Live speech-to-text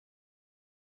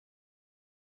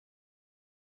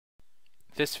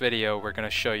This video we're going to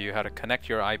show you how to connect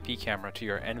your IP camera to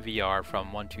your NVR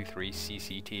from 123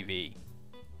 CCTV.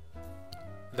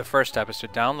 The first step is to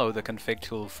download the config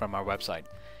tool from our website.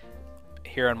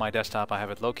 Here on my desktop I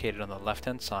have it located on the left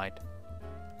hand side.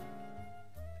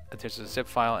 There's a zip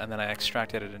file and then I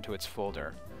extracted it into its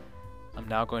folder. I'm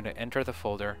now going to enter the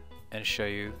folder and show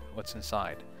you what's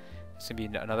inside. It's going to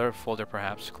be another folder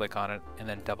perhaps. Click on it and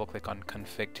then double click on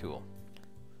config tool.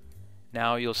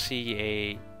 Now you'll see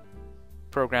a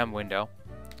program window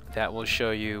that will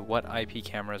show you what IP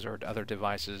cameras or other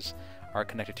devices are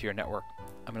connected to your network.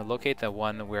 I'm going to locate the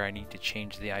one where I need to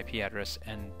change the IP address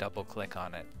and double click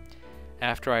on it.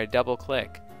 After I double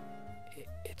click,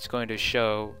 it's going to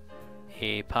show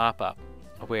a pop-up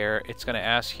where it's going to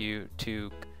ask you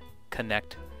to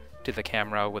connect to the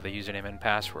camera with a username and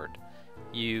password.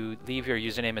 You leave your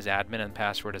username as admin and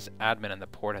password as admin and the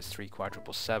port as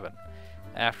 3777.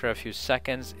 After a few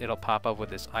seconds, it'll pop up with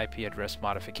this IP address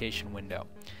modification window.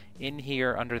 In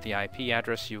here, under the IP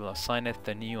address, you will assign it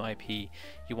the new IP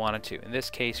you want it to. In this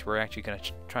case, we're actually going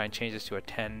to try and change this to a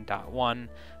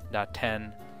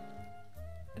 10.1.10.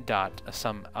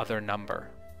 some other number.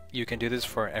 You can do this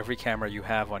for every camera you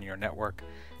have on your network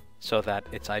so that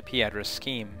its IP address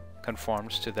scheme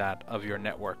conforms to that of your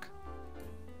network.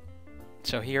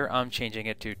 So here I'm changing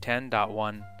it to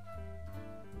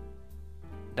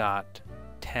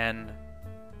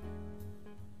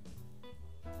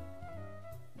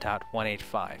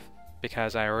 10.1.10.185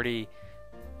 because I already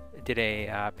did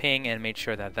a ping and made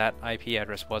sure that that IP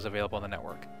address was available on the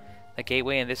network. The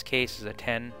gateway in this case is a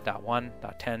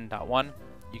 10.1.10.1.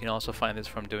 You can also find this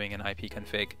from doing an IP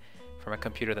config from a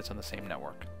computer that's on the same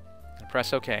network. And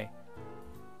press OK.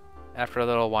 After a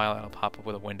little while it'll pop up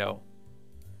with a window.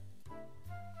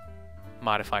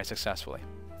 Modify successfully.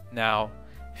 Now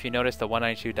if you notice, the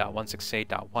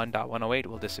 192.168.1.108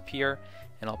 will disappear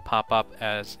and it'll pop up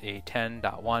as a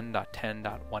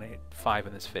 10.1.10.185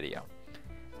 in this video.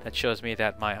 That shows me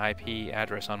that my IP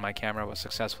address on my camera was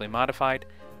successfully modified.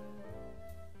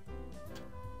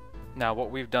 Now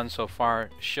what we've done so far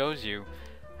shows you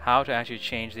how to actually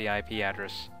change the IP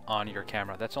address on your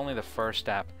camera. That's only the first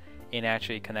step in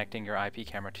actually connecting your IP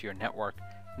camera to your network.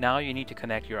 Now you need to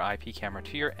connect your IP camera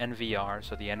to your NVR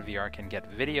so the NVR can get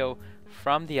video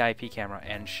from the IP camera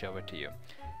and show it to you.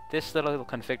 This little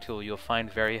config tool you'll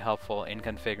find very helpful in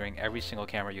configuring every single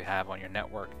camera you have on your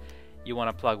network. You want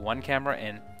to plug one camera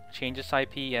in, change its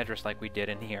IP address like we did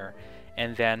in here,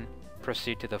 and then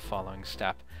proceed to the following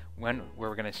step where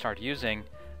we're going to start using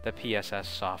the PSS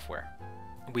software.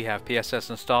 We have PSS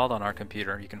installed on our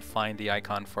computer. You can find the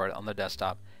icon for it on the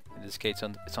desktop. In this case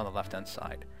it's on the left hand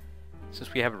side.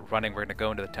 Since we have it running, we're going to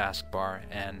go into the taskbar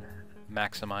and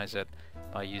maximize it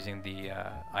by using the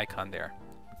icon there.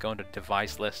 Go into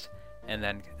device list and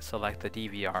then select the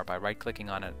DVR by right clicking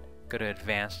on it. Go to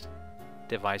advanced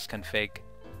device config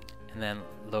and then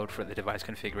load for the device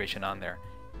configuration on there.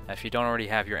 Now, if you don't already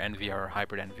have your NVR or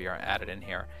Hybrid NVR added in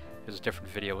here, there's a different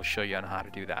video will show you on how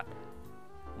to do that.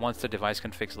 Once the device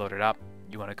config is loaded up,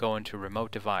 you want to go into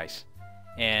remote device,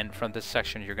 and from this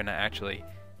section you're going to actually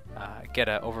get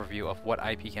an overview of what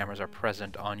IP cameras are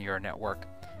present on your network.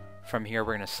 From here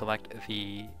we're going to select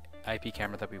the IP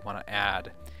camera that we want to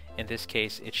add. In this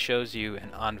case it shows you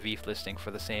an on-VIF listing for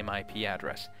the same IP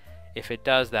address. If it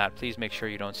does that, please make sure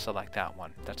you don't select that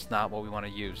one. That's not what we want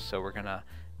to use, so we're going to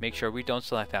make sure we don't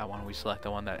select that one. We select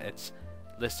the one that it's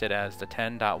listed as the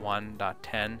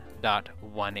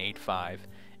 10.1.10.185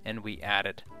 and we add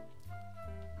it.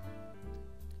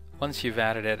 Once you've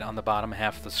added it, on the bottom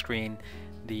half of the screen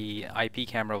the IP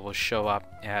camera will show up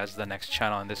as the next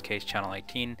channel, in this case channel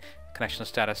 18. Connection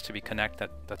status to be connect,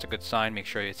 that's a good sign. Make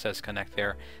sure it says connect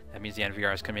there. That means the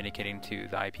NVR is communicating to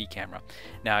the IP camera.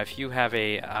 Now if you have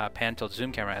a pan-tilt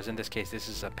zoom camera, as in this case this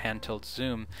is a pan-tilt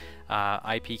zoom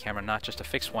IP camera, not just a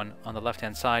fixed one, on the left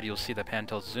hand side you'll see the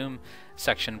pan-tilt zoom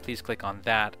section. Please click on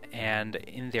that, and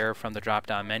in there from the drop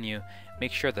down menu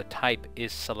make sure the type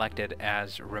is selected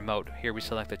as remote. Here we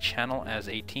select the channel as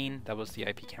 18, that was the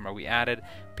IP camera we added.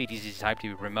 PTZ type to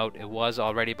be remote, it was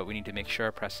already, but we need to make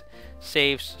sure. Press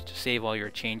save to save all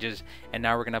your changes, and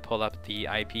now we're going to pull up the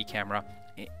IP camera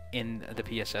in the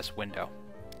PSS window.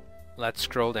 Let's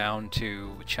scroll down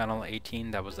to channel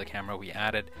 18, that was the camera we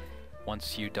added.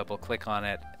 Once you double click on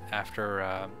it,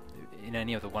 after in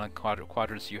any of the one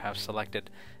quadrants you have selected,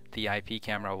 the IP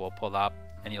camera will pull up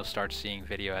and you'll start seeing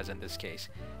video as in this case.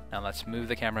 Now let's move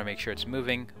the camera, make sure it's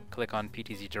moving. Click on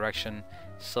PTZ direction,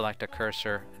 select a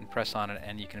cursor and press on it,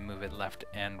 and you can move it left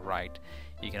and right.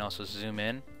 You can also zoom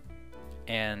in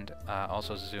and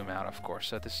also zoom out, of course.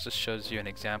 So this just shows you an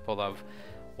example of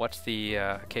what's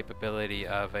the capability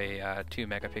of a 2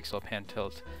 megapixel pan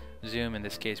tilt zoom. In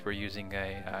this case we're using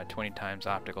a 20 times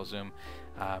optical zoom.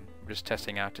 We're just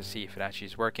testing out to see if it actually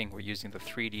is working. We're using the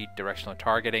 3D directional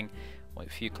targeting.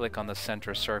 If you click on the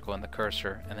center circle in the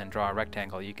cursor and then draw a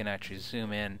rectangle, you can actually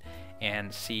zoom in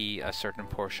and see a certain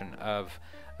portion of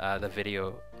the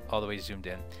video all the way zoomed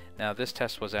in. Now this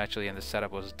test was actually, and the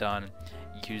setup was done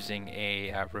using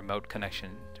a remote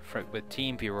connection with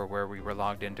TeamViewer, where we were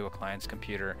logged into a client's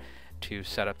computer to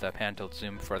set up the pan tilt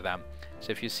zoom for them.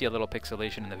 So if you see a little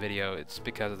pixelation in the video, it's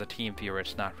because of the TeamViewer,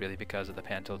 it's not really because of the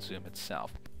pan tilt zoom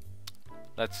itself.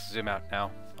 Let's zoom out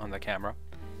now on the camera.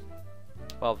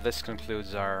 Well, this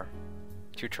concludes our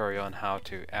tutorial on how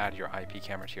to add your IP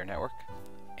camera to your network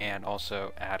and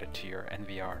also add it to your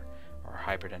NVR or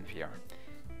hybrid NVR.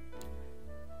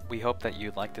 We hope that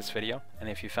you liked this video, and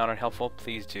if you found it helpful,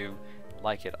 please do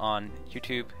like it on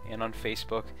YouTube and on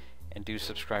Facebook, and do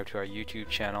subscribe to our YouTube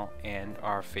channel and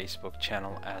our Facebook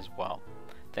channel as well.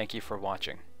 Thank you for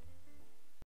watching.